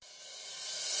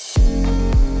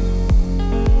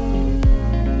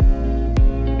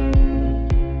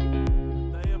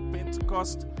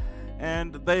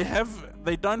and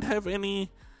they don't have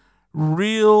any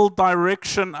real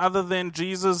direction other than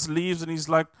Jesus leaves and he's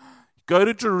like, go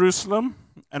to Jerusalem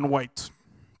and wait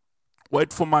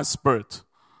for my spirit.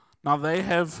 Now they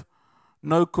have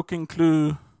no cooking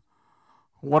clue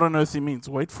what on earth he means.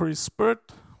 Wait for his spirit?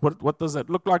 What does that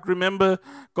look like? Remember,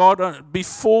 God,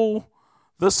 before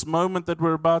this moment that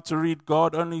we're about to read,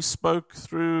 God only spoke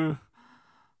through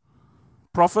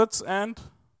prophets and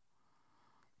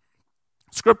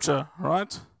scripture,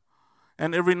 right?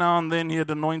 And every now and then he had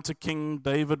anointed King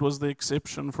David was the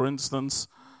exception, for instance.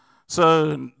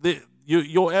 So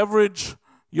your average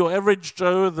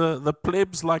Joe, the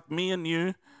plebs like me and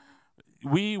you,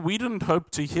 we didn't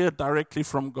hope to hear directly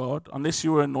from God unless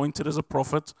you were anointed as a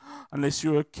prophet, unless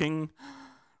you were a king,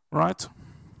 right?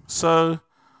 So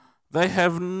they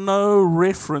have no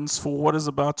reference for what is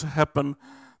about to happen.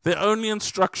 Their only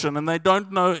instruction, and they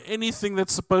don't know anything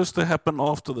that's supposed to happen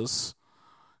after this.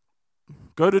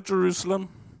 Go to Jerusalem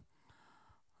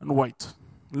and wait.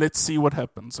 Let's see what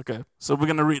happens. Okay, so we're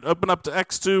going to read. Open up to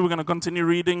Acts 2. We're going to continue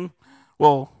reading.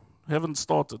 Well, haven't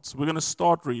started, so we're going to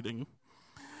start reading.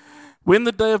 When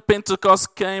the day of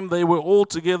Pentecost came, they were all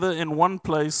together in one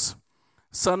place.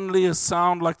 Suddenly a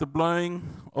sound like the blowing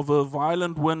of a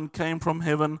violent wind came from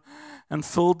heaven and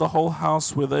filled the whole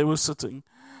house where they were sitting.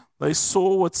 They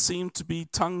saw what seemed to be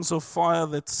tongues of fire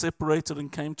that separated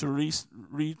and came to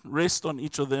rest on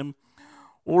each of them.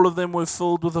 All of them were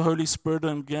filled with the Holy Spirit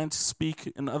and began to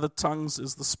speak in other tongues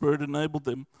as the Spirit enabled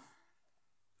them.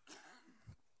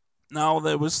 Now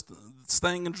they were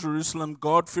staying in Jerusalem,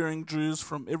 God-fearing Jews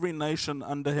from every nation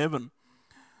under heaven.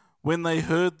 When they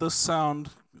heard this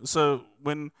sound, so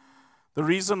when the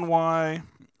reason why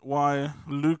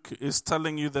Luke is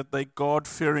telling you that they're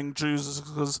God-fearing Jews is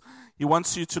because he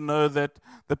wants you to know that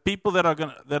the people that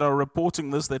are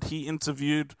reporting this, that he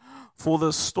interviewed for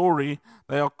this story,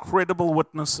 they are credible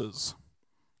witnesses.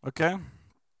 Okay?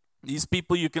 These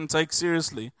people you can take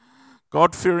seriously.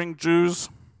 God-fearing Jews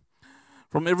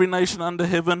from every nation under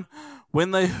heaven.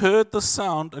 When they heard the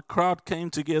sound, a crowd came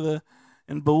together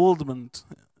in bewilderment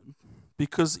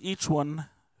because each one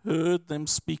heard them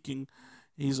speaking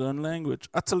his own language.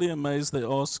 Utterly amazed, they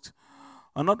asked,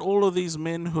 are not all of these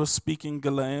men who are speaking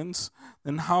Galileans?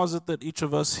 Then how is it that each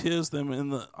of us hears them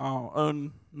in our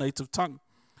own native tongue?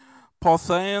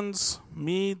 Parthians,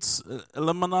 Medes,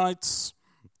 Elamites,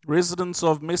 residents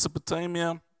of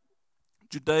Mesopotamia,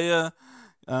 Judea,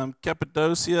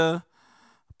 Cappadocia,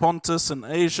 Pontus, and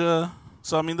Asia.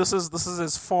 So I mean, this is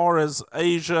as far as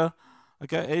Asia.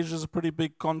 Okay, Asia is a pretty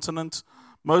big continent.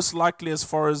 Most likely as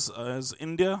far as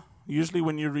India. Usually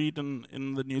when you read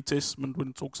in the New Testament, when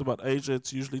it talks about Asia,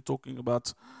 it's usually talking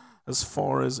about as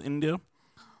far as India.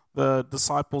 The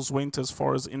disciples went as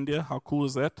far as India. How cool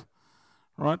is that?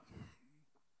 Right?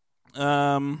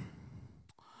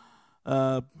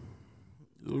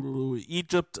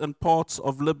 Egypt and parts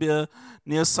of Libya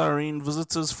near Cyrene,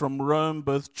 visitors from Rome,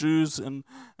 both Jews and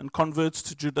converts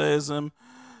to Judaism,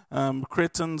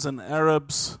 Cretans and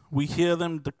Arabs. We hear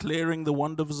them declaring the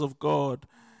wonders of God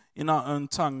in our own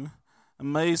tongue.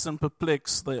 Amazed and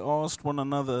perplexed, they asked one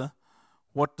another,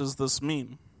 what does this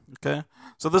mean? Okay,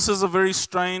 so this is a very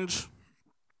strange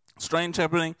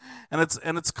happening, and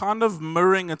it's kind of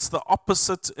mirroring. It's the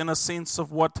opposite in a sense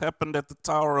of what happened at the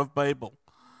Tower of Babel.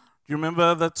 Do you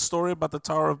remember that story about the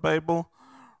Tower of Babel?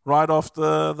 Right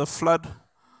after the flood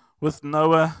with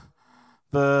Noah,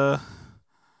 the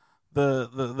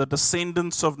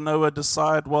descendants of Noah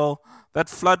decide, well, that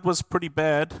flood was pretty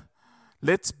bad.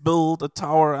 Let's build a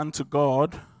tower unto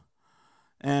God,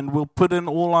 and we'll put in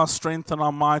all our strength and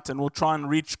our might, and we'll try and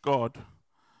reach God.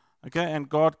 Okay, and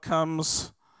God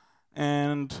comes,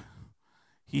 and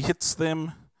he hits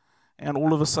them, and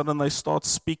all of a sudden they start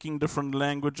speaking different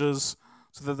languages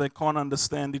so that they can't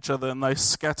understand each other, and they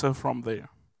scatter from there.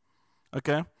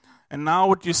 Okay, and now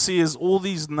what you see is all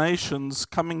these nations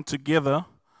coming together.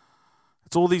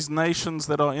 It's all these nations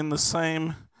that are in the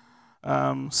same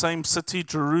city,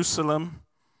 Jerusalem,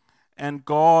 and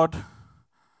God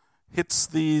hits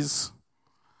these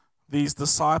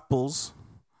disciples,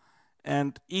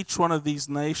 and each one of these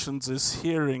nations is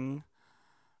hearing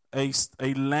a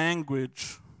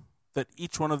language that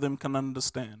each one of them can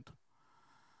understand.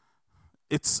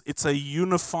 It's a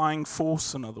unifying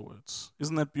force, in other words.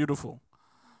 Isn't that beautiful?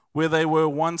 Where they were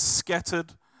once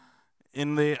scattered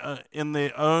in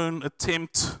their own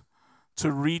attempt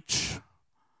to reach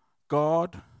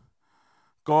God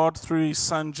through his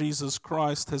Son Jesus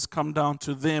Christ has come down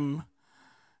to them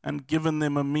and given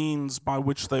them a means by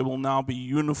which they will now be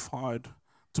unified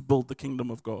to build the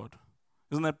kingdom of God.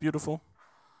 Isn't that beautiful?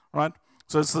 Right?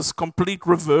 So it's this complete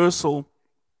reversal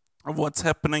of what's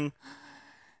happening.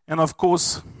 And of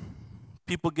course,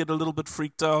 people get a little bit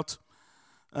freaked out.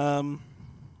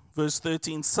 Verse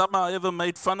 13, some, however,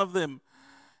 made fun of them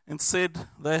and said,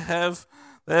 they have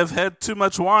had too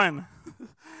much wine.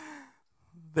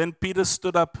 Then Peter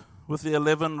stood up with the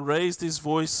 11, raised his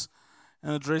voice,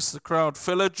 and addressed the crowd.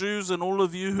 Fellow Jews and all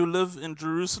of you who live in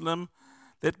Jerusalem,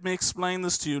 let me explain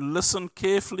this to you. Listen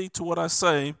carefully to what I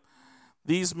say.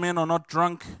 These men are not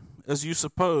drunk, as you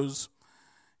suppose.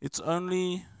 It's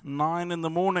only 9 in the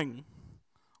morning.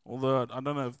 Although I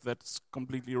don't know if that's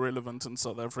completely relevant in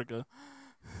South Africa.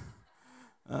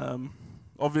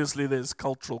 Obviously, there's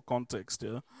cultural context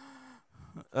here.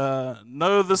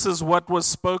 No, this is what was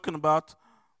spoken about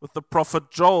with the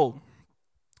prophet Joel.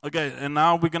 Okay, and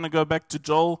now we're going to go back to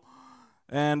Joel.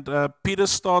 And Peter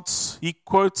he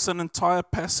quotes an entire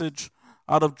passage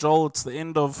out of Joel. It's the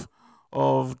end of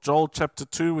Joel chapter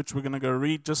 2, which we're going to go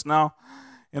read just now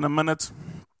in a minute.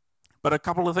 But a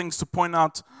couple of things to point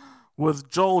out with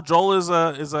Joel. Joel is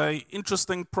a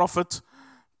interesting prophet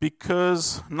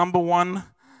because, number one,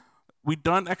 we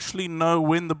don't actually know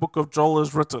when the book of Joel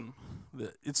is written.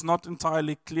 It's not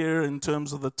entirely clear in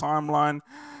terms of the timeline.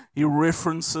 He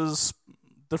references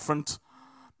different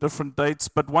dates.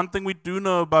 But one thing we do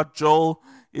know about Joel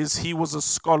is he was a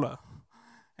scholar.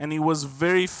 And he was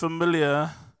very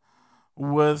familiar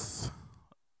with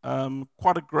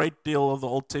quite a great deal of the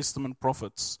Old Testament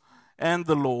prophets and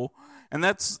the law. And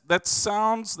that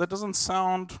doesn't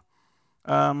sound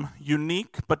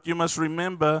unique, but you must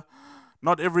remember,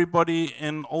 not everybody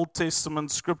in Old Testament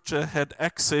scripture had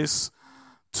access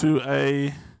to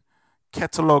a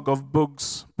catalog of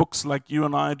books like you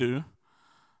and I do,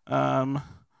 on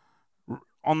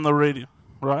the radio,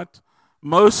 right?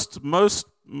 Most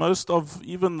of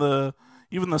even the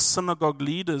synagogue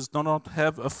leaders do not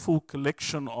have a full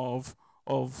collection of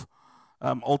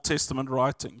Old Testament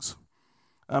writings,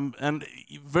 and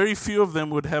very few of them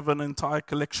would have an entire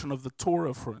collection of the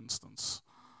Torah, for instance,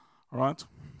 right?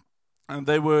 And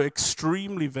they were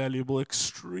extremely valuable,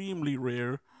 extremely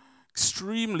rare,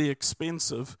 extremely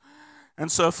expensive. And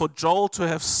so for Joel to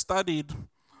have studied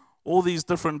all these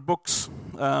different books,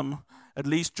 at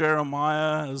least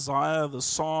Jeremiah, Isaiah, the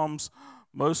Psalms,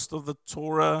 most of the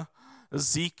Torah,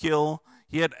 Ezekiel,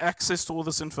 he had access to all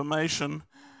this information,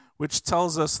 which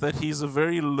tells us that he's a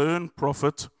very learned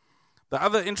prophet. The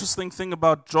other interesting thing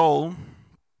about Joel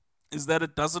is that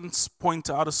it doesn't point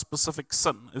out a specific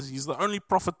sin. He's the only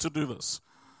prophet to do this.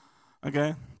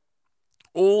 Okay?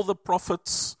 All the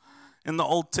prophets in the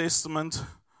Old Testament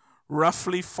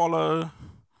roughly follow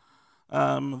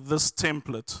this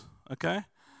template. Okay?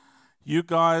 You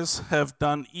guys have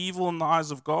done evil in the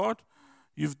eyes of God.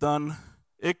 You've done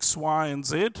X, Y, and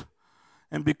Z.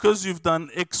 And because you've done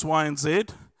X, Y, and Z,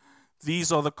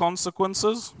 these are the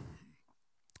consequences.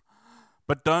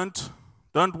 But don't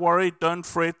worry, don't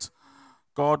fret.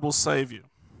 God will save you.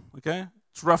 Okay?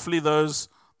 It's roughly those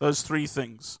three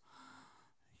things.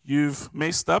 You've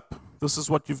messed up. This is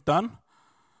what you've done.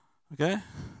 Okay?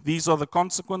 These are the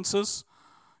consequences.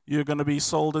 You're going to be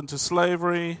sold into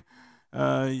slavery.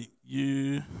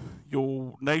 Your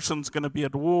nation's going to be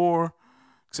at war,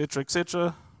 etc.,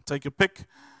 etc. Take your pick.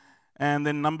 And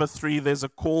then number 3, there's a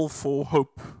call for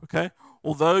hope. Okay?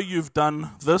 Although you've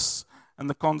done this and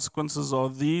the consequences are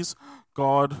these,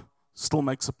 God still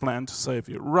makes a plan to save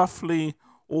you. Roughly,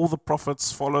 all the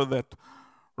prophets follow that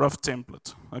rough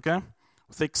template. Okay?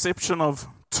 With the exception of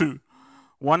 2.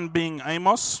 One being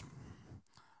Amos.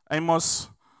 Amos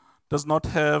does not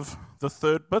have the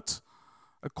third bit,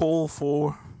 a call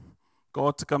for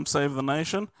God to come save the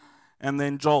nation. And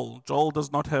then Joel. Joel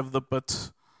does not have the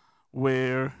bit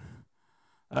where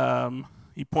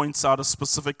he points out a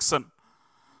specific sin.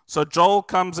 So Joel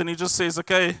comes and he just says,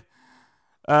 okay,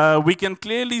 we can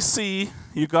clearly see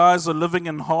you guys are living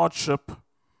in hardship,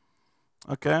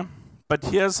 okay? But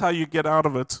here's how you get out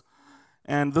of it.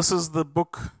 And this is the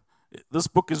book. This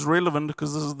book is relevant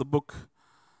because this is the book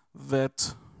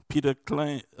that Peter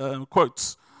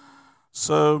quotes.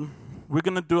 So we're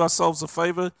going to do ourselves a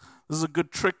favor. This is a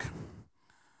good trick.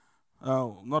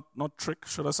 Not trick,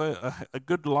 should I say? A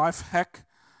good life hack.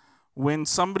 When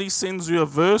somebody sends you a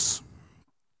verse,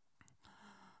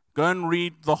 go and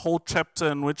read the whole chapter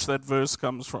in which that verse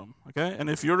comes from. Okay? And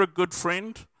if you're a good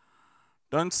friend,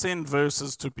 don't send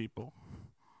verses to people.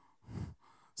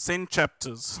 Send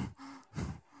chapters.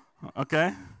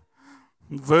 Okay?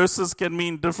 Verses can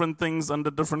mean different things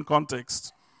under different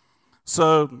contexts.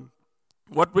 So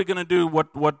what we're going to do,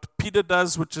 what Peter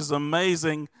does, which is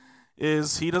amazing,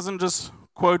 is he doesn't just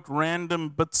quote random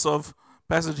bits of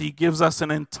passage. He gives us an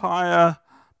entire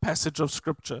passage of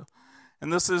Scripture.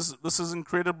 And this is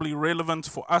incredibly relevant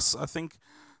for us, I think,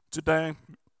 today.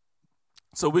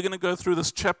 So we're going to go through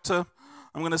this chapter.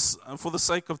 I'm going to, for the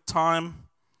sake of time,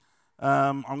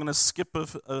 I'm going to skip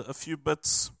a few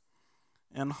bits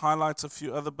and highlight a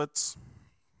few other bits.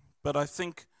 But I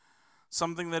think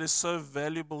something that is so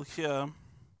valuable here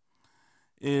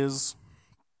is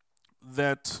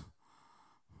that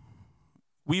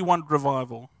we want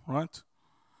revival, right?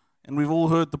 And we've all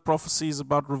heard the prophecies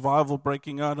about revival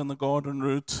breaking out in the garden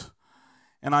route.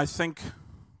 And I think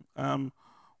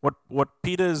what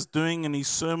Peter is doing in his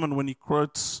sermon when he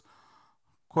quotes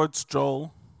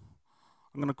Joel,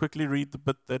 I'm going to quickly read the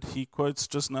bit that he quotes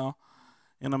just now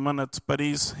in a minute. But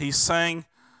he's saying,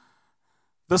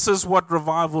 this is what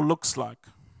revival looks like.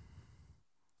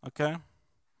 Okay?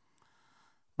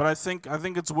 But I think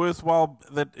it's worthwhile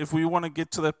that if we want to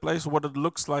get to that place, what it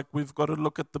looks like, we've got to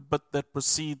look at the bit that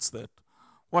precedes that.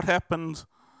 What happens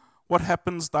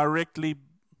directly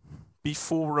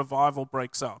before revival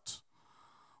breaks out?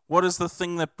 What is the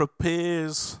thing that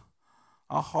prepares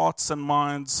our hearts and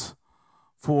minds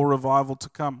for revival to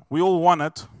come? We all want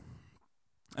it.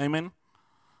 Amen?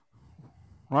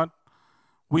 Right?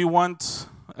 We want,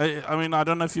 I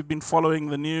don't know if you've been following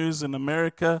the news in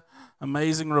America.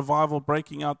 Amazing revival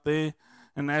breaking out there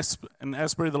in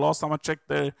Asbury. The last time I checked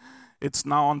there, it's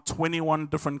now on 21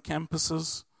 different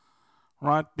campuses,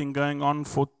 right? Been going on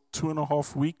for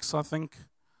 2.5 weeks, I think.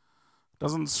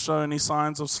 Doesn't show any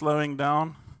signs of slowing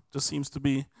down. Just seems to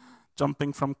be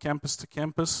jumping from campus to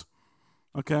campus.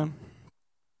 Okay?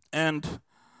 And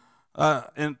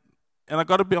I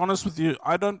got to be honest with you,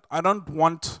 I don't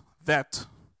want that.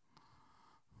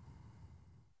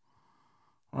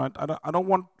 Right? I don't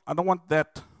want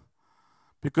that,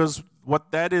 because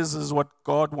what that is what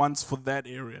God wants for that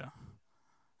area.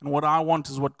 And what I want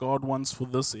is what God wants for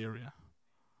this area.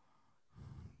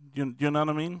 You know what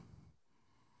I mean?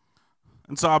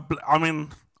 And so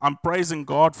I'm praising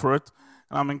God for it,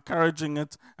 and I'm encouraging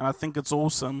it, and I think it's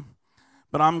awesome.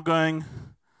 But I'm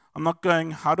not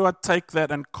going, how do I take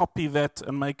that and copy that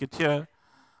and make it here?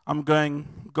 I'm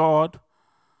going, God,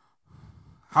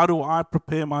 how do I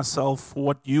prepare myself for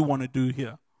what you want to do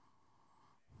here?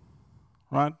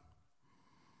 Right?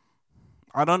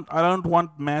 I don't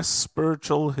want mass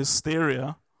spiritual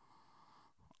hysteria.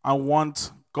 I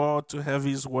want God to have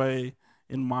his way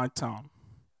in my town.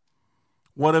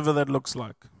 Whatever that looks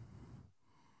like.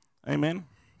 Amen?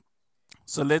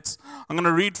 So I'm going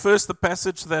to read first the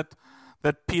passage that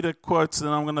Peter quotes, and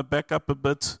then I'm going to back up a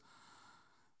bit.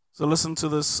 So listen to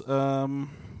this from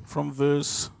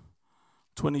verse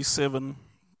 27.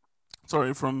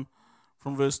 Sorry, from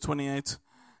verse 28.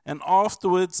 And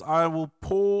afterwards I will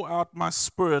pour out my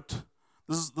spirit.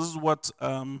 This is what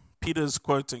Peter is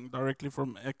quoting directly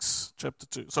from Acts chapter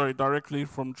 2. Sorry, directly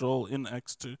from Joel in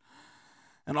Acts 2.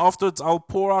 And afterwards I'll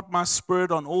pour out my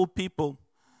spirit on all people.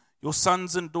 Your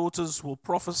sons and daughters will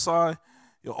prophesy.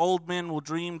 Your old men will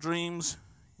dream dreams.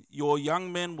 Your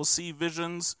young men will see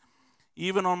visions.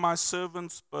 Even on my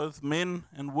servants, both men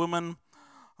and women,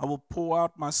 I will pour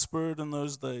out my spirit in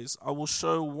those days. I will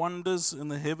show wonders in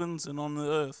the heavens and on the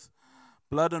earth,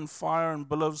 blood and fire and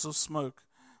billows of smoke.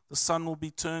 The sun will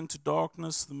be turned to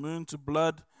darkness, the moon to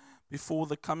blood, before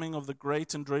the coming of the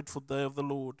great and dreadful day of the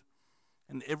Lord.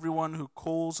 And everyone who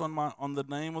calls on the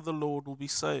name of the Lord will be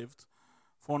saved.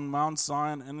 For on Mount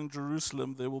Zion and in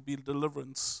Jerusalem there will be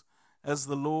deliverance, as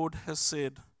the Lord has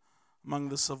said, among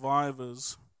the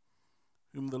survivors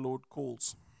whom the Lord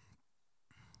calls.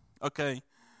 Okay.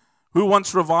 Who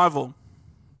wants revival?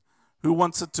 Who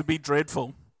wants it to be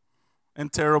dreadful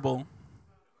and terrible?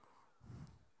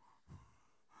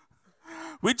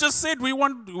 We just said we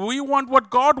want what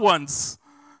God wants.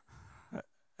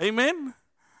 Amen?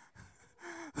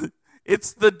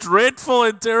 It's the dreadful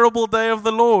and terrible day of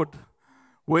the Lord,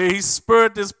 where his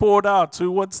spirit is poured out.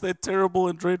 Who wants that terrible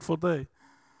and dreadful day?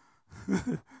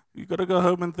 You got to go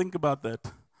home and think about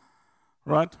that.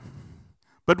 Right?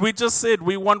 But we just said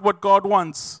we want what God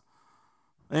wants.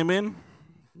 Amen.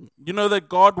 You know that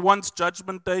God wants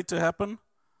Judgment Day to happen?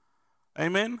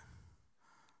 Amen?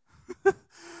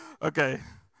 Okay.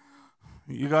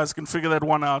 You guys can figure that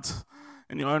one out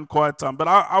in your own quiet time. But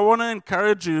I want to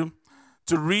encourage you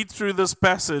to read through this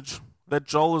passage that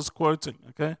Joel is quoting,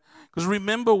 okay? Because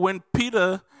remember, when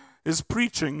Peter is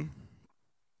preaching,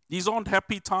 these aren't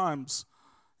happy times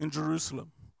in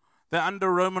Jerusalem. They're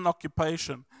under Roman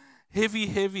occupation. Heavy,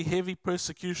 heavy, heavy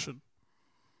persecution.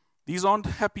 These aren't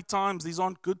happy times. These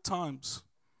aren't good times.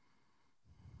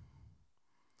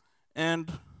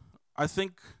 And I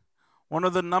think one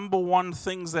of the number one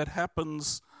things that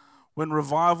happens when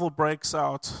revival breaks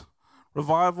out,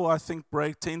 revival I think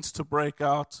tends to break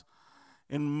out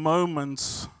in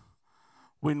moments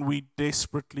when we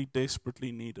desperately,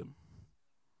 desperately need Him.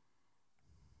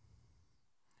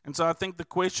 And so I think the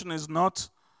question is not,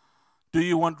 do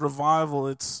you want revival?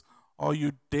 It's, are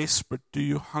you desperate? Do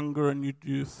you hunger and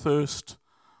do you thirst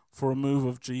for a move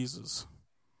of Jesus?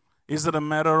 Is it a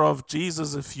matter of,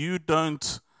 Jesus, if you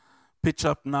don't pitch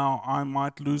up now, I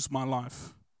might lose my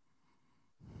life.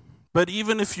 But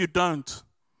even if you don't,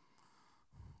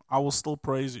 I will still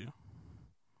praise you.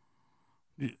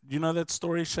 You know that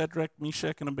story, Shadrach,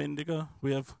 Meshach, and Abednego?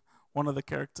 We have one of the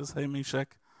characters. Hey, Meshach,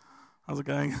 how's it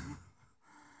going?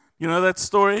 You know that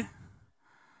story,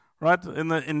 right?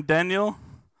 In Daniel,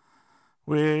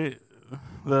 where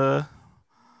the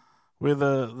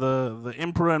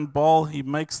emperor in Baal, he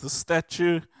makes the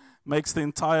statue, makes the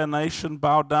entire nation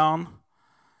bow down,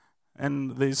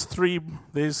 and there's three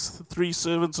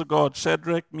servants of God: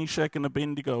 Shadrach, Meshach, and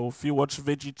Abednego. Or if you watch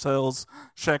VeggieTales,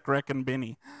 Shadrach and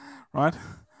Benny, right?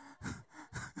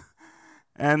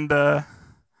 and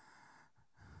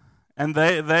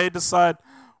they decide,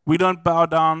 we don't bow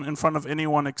down in front of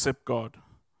anyone except God.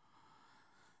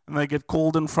 And they get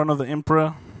called in front of the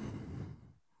emperor.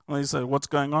 And they say, what's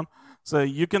going on? So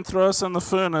you can throw us in the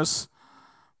furnace,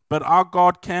 but our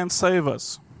God can save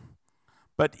us.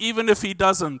 But even if He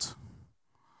doesn't,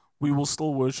 we will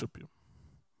still worship you.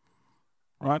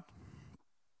 Right?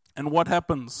 And what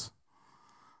happens?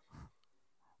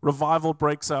 Revival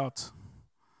breaks out.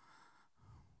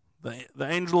 The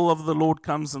angel of the Lord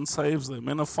comes and saves them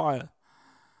in a fire,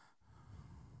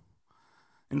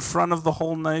 in front of the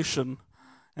whole nation,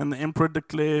 and the emperor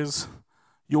declares,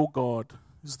 your God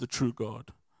is the true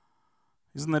God.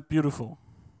 Isn't that beautiful?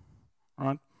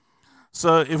 Right?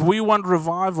 So if we want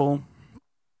revival,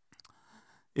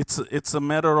 it's a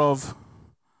matter of,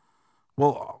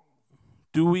 well,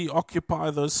 do we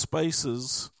occupy those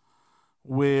spaces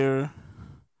where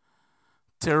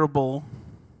terrible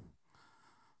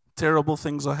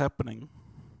things are happening?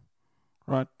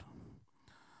 Right?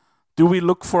 Do we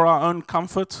look for our own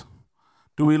comfort?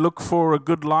 Do we look for a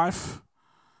good life?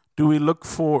 Do we look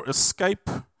for escape?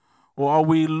 Or are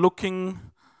we looking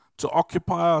to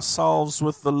occupy ourselves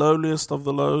with the lowliest of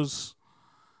the lows,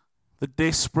 the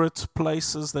desperate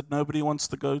places that nobody wants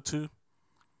to go to?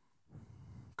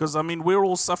 Because, we're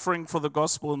all suffering for the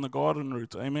gospel in the garden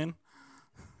route. Amen?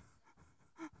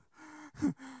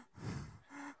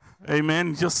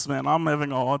 Amen? Yes, man, I'm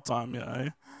having a hard time here. Eh?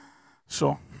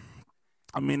 Sure.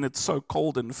 It's so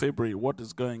cold in February. What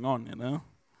is going on, you know?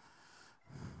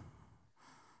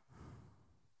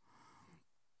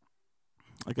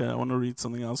 Okay, I want to read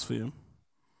something else for you.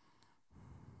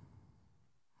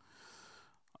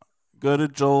 Go to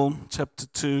Joel chapter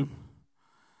 2,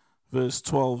 verse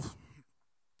 12.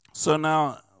 So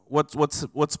now,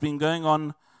 what's been going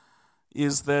on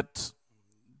is that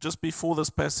just before this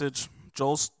passage,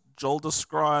 Joel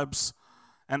describes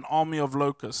an army of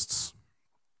locusts.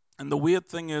 And the weird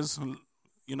thing is,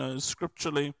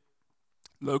 scripturally,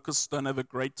 locusts don't have a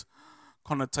great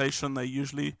connotation. They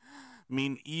usually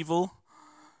mean evil.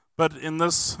 But in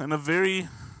a very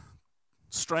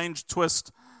strange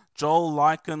twist, Joel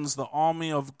likens the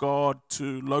army of God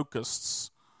to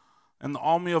locusts. And the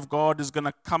army of God is going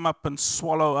to come up and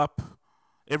swallow up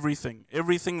everything.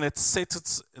 Everything that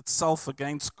sets itself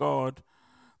against God,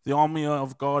 the army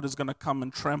of God is going to come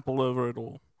and trample over it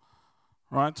all.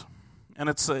 Right? And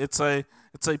it's a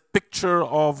picture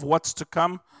of what's to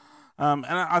come. And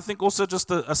I think also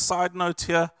just a side note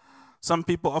here, some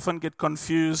people often get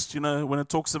confused, when it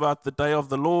talks about the day of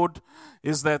the Lord.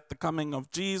 Is that the coming of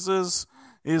Jesus?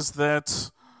 Is that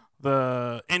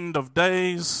the end of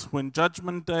days, when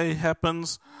Judgment Day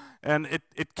happens? And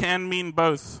it can mean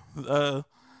both. The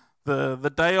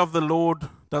day of the Lord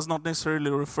does not necessarily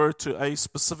refer to a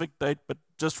specific date, but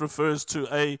just refers to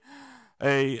a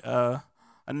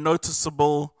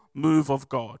noticeable move of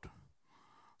God.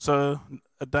 So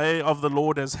a day of the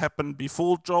Lord has happened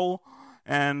before Joel,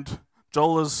 and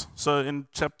Joel so in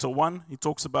chapter 1, he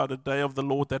talks about a day of the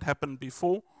Lord that happened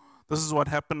before. This is what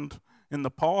happened in the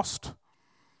past.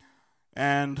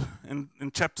 And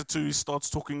in chapter 2, he starts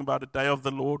talking about a day of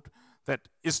the Lord that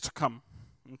is to come.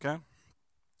 Okay?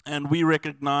 And we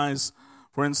recognize,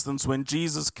 for instance, when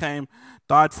Jesus came,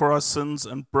 died for our sins,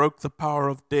 and broke the power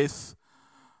of death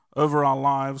over our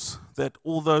lives, that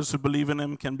all those who believe in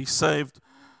Him can be saved.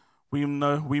 We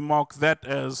mark that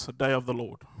as a day of the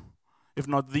Lord, if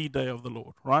not the day of the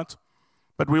Lord, right?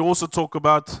 But we also talk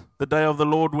about the day of the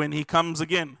Lord when He comes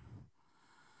again,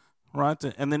 right?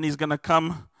 And then He's going to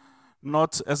come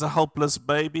not as a helpless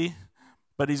baby,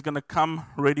 but He's going to come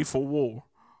ready for war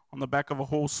on the back of a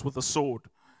horse with a sword.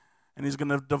 And He's going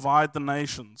to divide the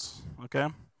nations, okay?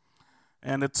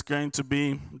 and it's going to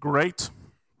be great.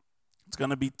 It's going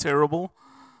to be terrible,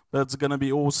 but it's going to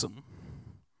be awesome.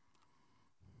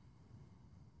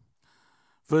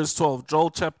 Verse 12, Joel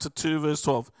chapter 2, verse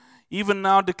 12. Even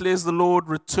now declares the Lord,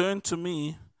 return to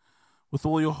me with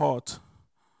all your heart,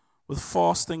 with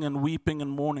fasting and weeping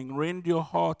and mourning. Rend your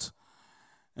heart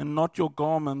and not your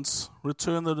garments.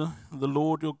 Return to the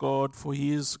Lord your God, for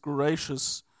he is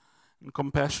gracious and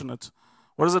compassionate.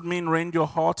 What does it mean, rend your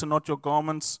heart and not your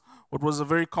garments? What was a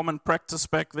very common practice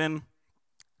back then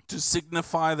to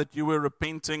signify that you were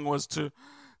repenting was to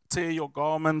tear your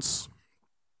garments.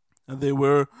 And there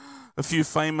were a few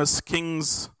famous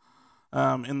kings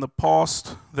in the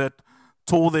past that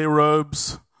tore their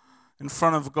robes in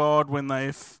front of God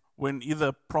when either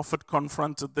a prophet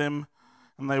confronted them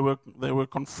and they were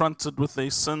confronted with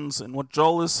their sins. And what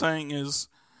Joel is saying is,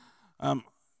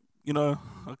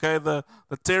 okay, the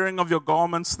tearing of your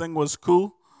garments thing was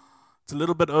cool. It's a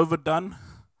little bit overdone.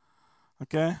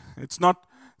 Okay, it's not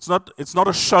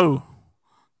a show.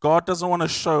 God doesn't want a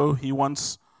show. He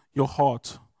wants your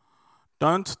heart.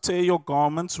 Don't tear your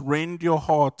garments. Rend your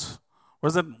heart.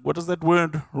 What does that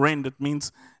word rend? It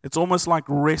means it's almost like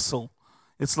wrestle.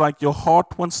 It's like your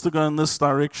heart wants to go in this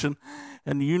direction,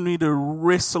 and you need to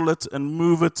wrestle it and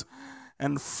move it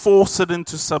and force it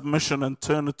into submission and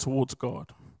turn it towards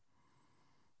God.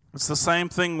 It's the same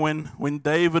thing when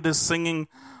David is singing,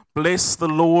 bless the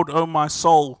Lord, O my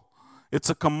soul.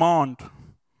 It's a command.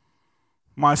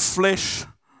 My flesh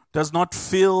does not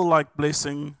feel like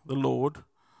blessing the Lord,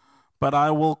 but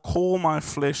I will call my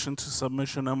flesh into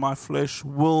submission, and my flesh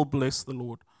will bless the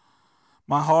Lord.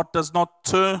 My heart does not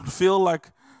feel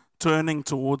like turning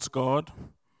towards God,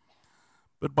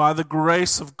 but by the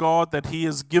grace of God that He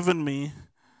has given me,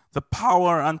 the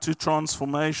power unto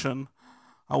transformation,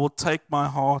 I will take my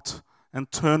heart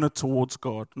and turn it towards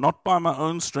God. Not by my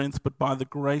own strength, but by the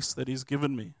grace that He's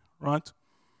given me, right?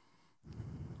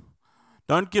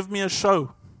 Don't give me a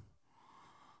show.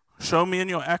 Show me in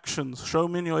your actions. Show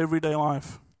me in your everyday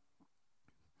life.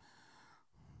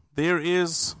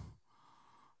 This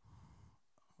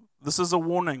is a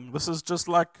warning. This is just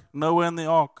like Noah and the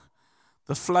ark.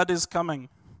 The flood is coming.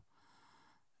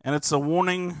 And it's a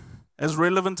warning as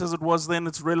relevant as it was then,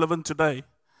 it's relevant today.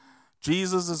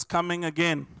 Jesus is coming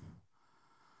again.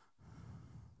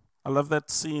 I love that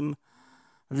scene.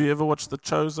 Have you ever watched The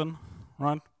Chosen?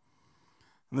 Right?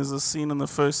 And there's a scene in the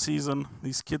first season.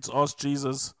 These kids ask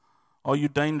Jesus, are you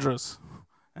dangerous?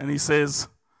 And he says,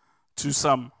 to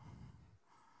some.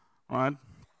 Right?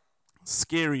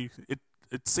 Scary.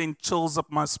 It sent chills up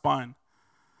my spine.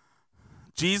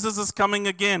 Jesus is coming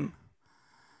again.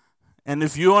 And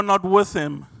if you are not with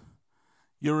Him,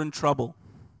 you're in trouble.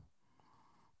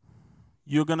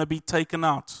 You're going to be taken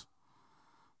out.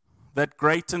 That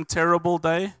great and terrible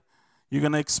day, you're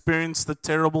going to experience the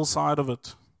terrible side of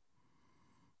it.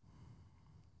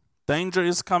 Danger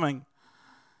is coming.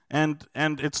 And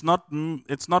it's not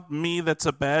me that's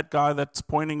a bad guy that's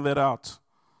pointing that out.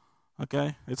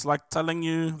 Okay? It's like telling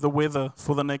you the weather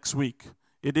for the next week.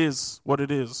 It is what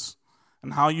it is.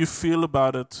 And how you feel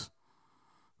about it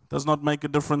does not make a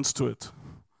difference to it.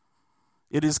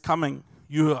 It is coming.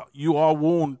 You are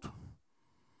warned.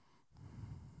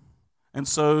 And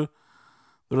so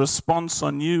the response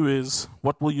on you is,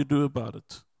 what will you do about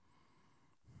it?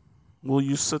 Will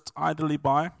you sit idly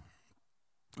by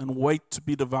and wait to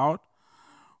be devoured?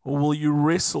 Or will you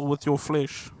wrestle with your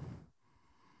flesh?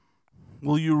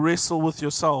 Will you wrestle with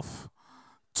yourself?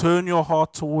 Turn your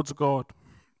heart towards God.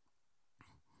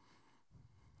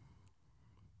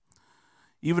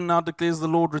 Even now declares the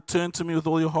Lord, return to me with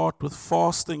all your heart, with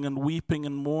fasting and weeping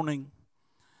and mourning.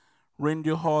 Rend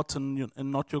your heart and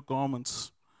not your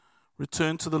garments.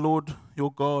 Return to the Lord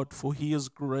your God, for He is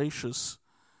gracious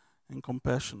and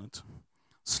compassionate,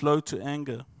 slow to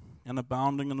anger and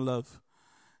abounding in love,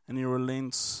 and He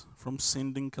relents from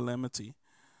sending calamity.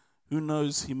 Who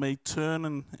knows, He may turn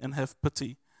and have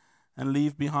pity and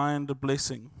leave behind a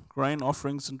blessing, grain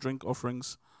offerings and drink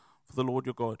offerings for the Lord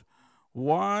your God.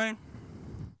 Why?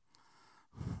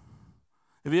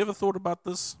 Have you ever thought about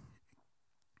this?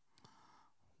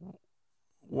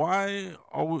 Why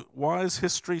is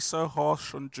history so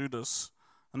harsh on Judas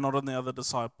and not on the other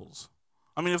disciples?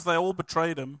 I mean, if they all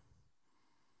betrayed Him,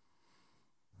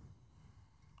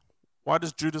 why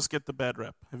does Judas get the bad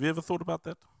rap? Have you ever thought about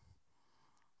that?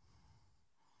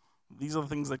 These are the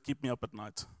things that keep me up at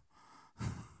night.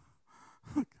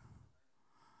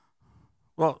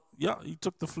 Well, yeah, he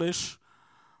took the flesh.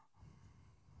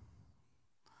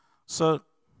 So,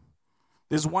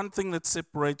 there's one thing that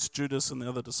separates Judas and the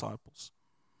other disciples.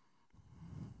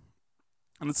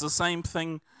 And it's the same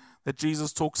thing that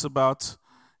Jesus talks about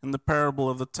in the parable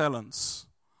of the talents,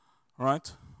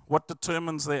 right? What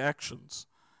determines their actions?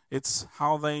 It's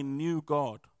how they knew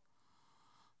God.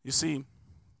 You see,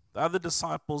 the other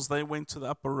disciples, they went to the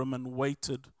upper room and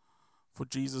waited for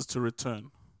Jesus to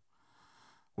return.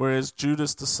 Whereas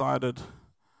Judas decided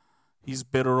he's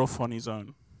better off on his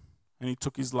own. And he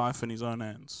took his life in his own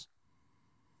hands.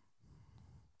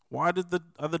 Why did the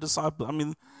other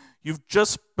disciples, you've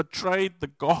just betrayed the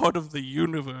God of the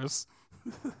universe.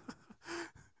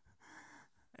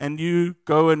 And you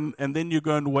go and then you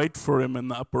go and wait for him in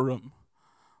the upper room.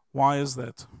 Why is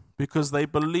that? Because they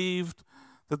believed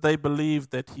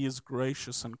that he is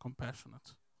gracious and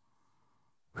compassionate.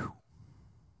 Whew.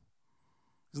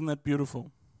 Isn't that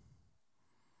beautiful?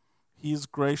 He is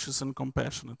gracious and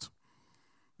compassionate.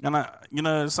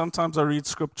 And sometimes I read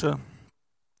scripture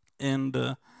and,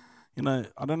 I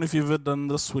don't know if you've ever done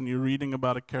this when you're reading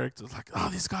about a character. It's like,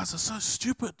 these guys are so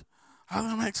stupid. How do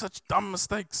they make such dumb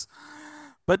mistakes?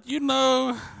 But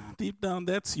deep down,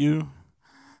 that's you.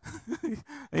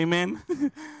 Amen.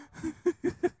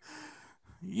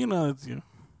 It's you.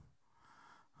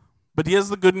 But here's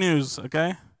the good news,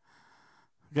 okay?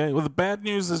 Okay, well, the bad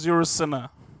news is you're a sinner,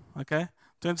 okay?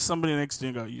 Turn to somebody next to you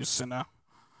and go, you sinner.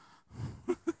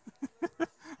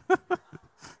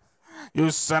 You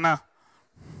sinner.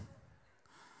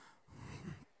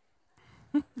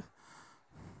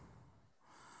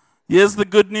 Here's the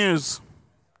good news.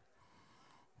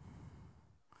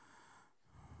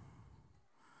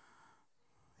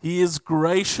 He is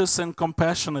gracious and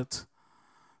compassionate,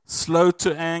 slow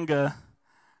to anger,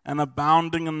 and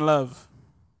abounding in love.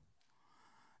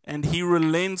 And he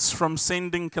relents from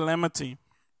sending calamity.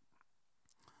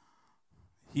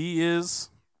 He is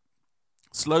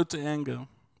slow to anger,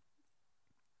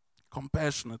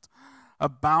 compassionate,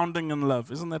 abounding in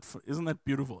love. Isn't that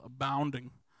beautiful? Abounding.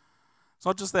 It's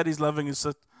not just that he's loving, it's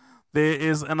that there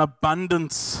is an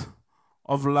abundance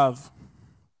of love.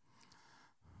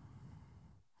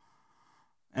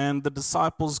 And the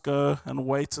disciples go and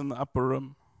wait in the upper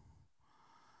room.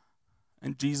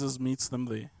 And Jesus meets them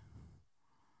there.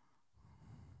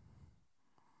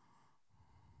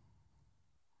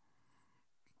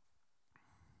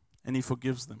 And he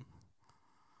forgives them.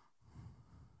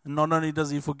 And not only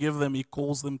does he forgive them, he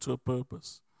calls them to a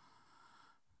purpose.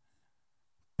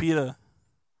 Peter,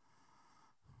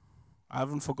 I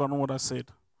haven't forgotten what I said.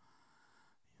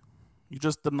 You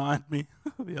just denied me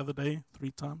the other day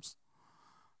 3 times.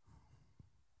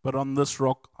 But on this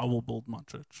rock, I will build my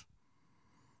church.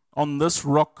 On this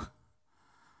rock,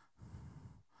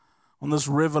 on this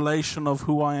revelation of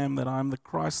who I am, that I am the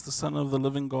Christ, the Son of the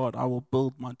living God, I will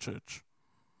build my church.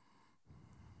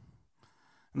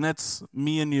 And that's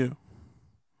me and you.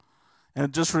 And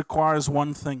it just requires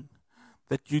one thing,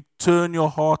 that you turn your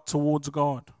heart towards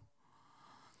God.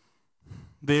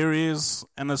 There is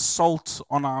an assault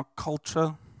on our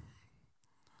culture,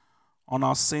 on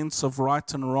our sense of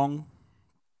right and wrong,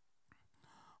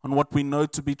 on what we know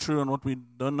to be true and what we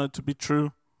don't know to be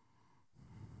true.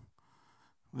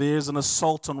 There's an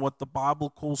assault on what the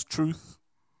Bible calls truth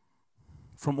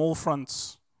from all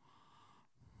fronts.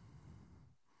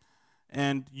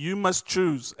 And you must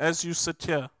choose as you sit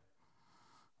here,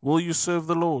 will you serve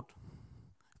the Lord?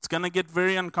 It's going to get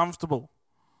very uncomfortable.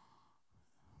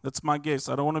 That's my guess.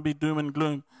 I don't want to be doom and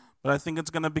gloom, but I think it's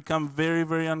going to become very,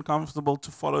 very uncomfortable to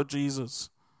follow Jesus.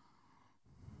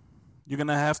 You're going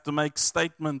to have to make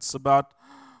statements about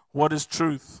what is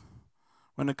truth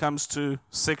when it comes to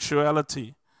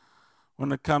sexuality,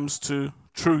 when it comes to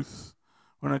truth,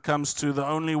 when it comes to the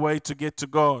only way to get to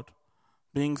God,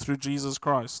 being through Jesus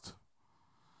Christ.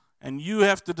 And you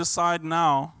have to decide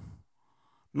now,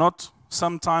 not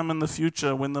sometime in the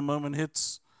future when the moment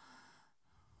hits.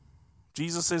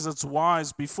 Jesus says it's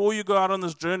wise, before you go out on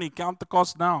this journey, count the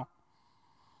cost now.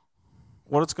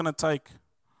 What it's going to take.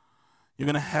 You're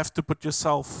going to have to put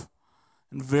yourself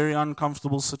in very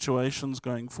uncomfortable situations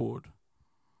going forward.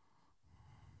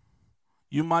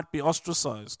 You might be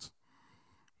ostracized.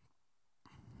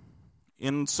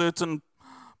 In certain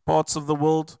parts of the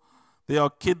world, there are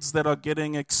kids that are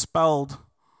getting expelled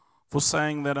for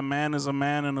saying that a man is a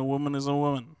man and a woman is a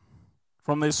woman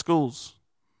from their schools.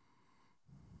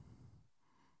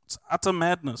 It's utter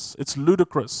madness. It's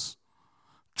ludicrous.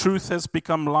 Truth has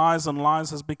become lies and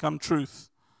lies has become truth.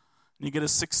 And you get a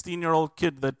 16-year-old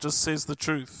kid that just says the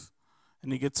truth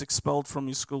and he gets expelled from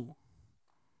his school.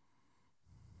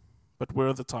 But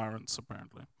we're the tyrants,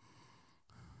 apparently.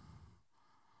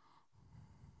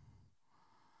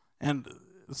 And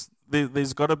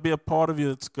there's got to be a part of you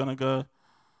that's going to go,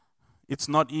 it's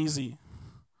not easy,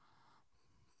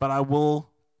 but I will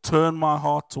turn my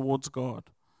heart towards God.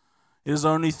 It is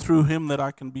only through Him that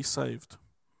I can be saved.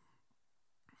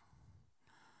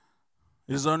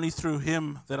 It is only through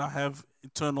Him that I have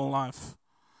eternal life.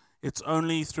 It's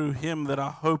only through Him that I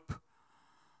hope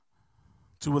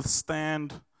to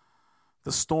withstand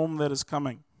the storm that is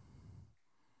coming.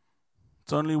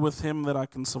 It's only with Him that I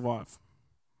can survive.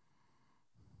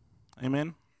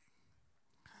 Amen.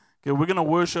 Okay, we're going to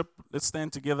worship. Let's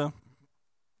stand together.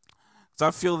 Because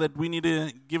I feel that we need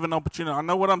to give an opportunity. I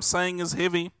know what I'm saying is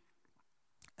heavy.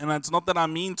 And it's not that I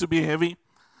mean to be heavy.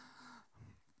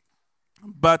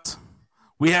 But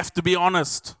we have to be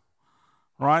honest.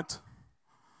 Right?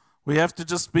 We have to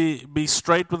just be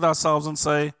straight with ourselves and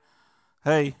say,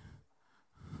 hey,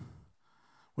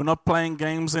 we're not playing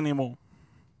games anymore.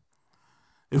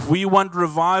 If we want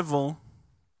revival,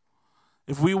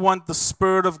 if we want the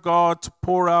Spirit of God to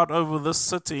pour out over this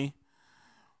city,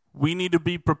 we need to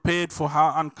be prepared for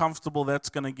how uncomfortable that's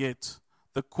going to get.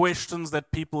 The questions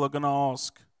that people are going to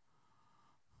ask.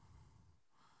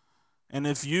 And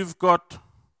if you've got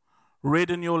red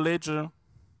in your ledger,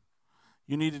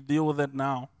 you need to deal with that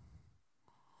now.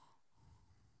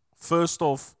 First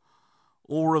off,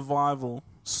 all revival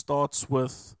starts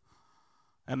with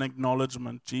an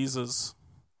acknowledgement. Jesus,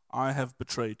 I have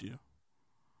betrayed you.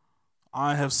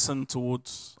 I've sinned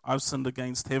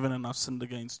against heaven and I've sinned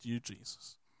against you,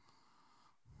 Jesus.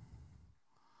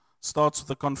 Starts with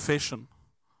a confession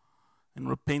and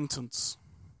repentance.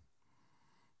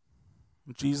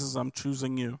 Jesus, I'm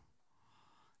choosing you.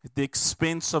 At the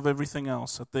expense of everything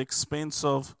else, at the expense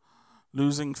of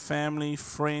losing family,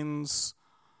 friends,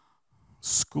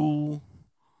 school,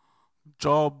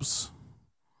 jobs,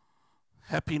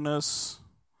 happiness,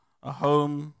 a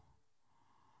home.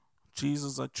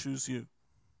 Jesus, I choose you.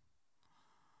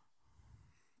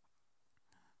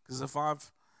 Because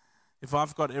if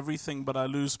I've got everything but I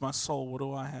lose my soul, what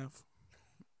do I have?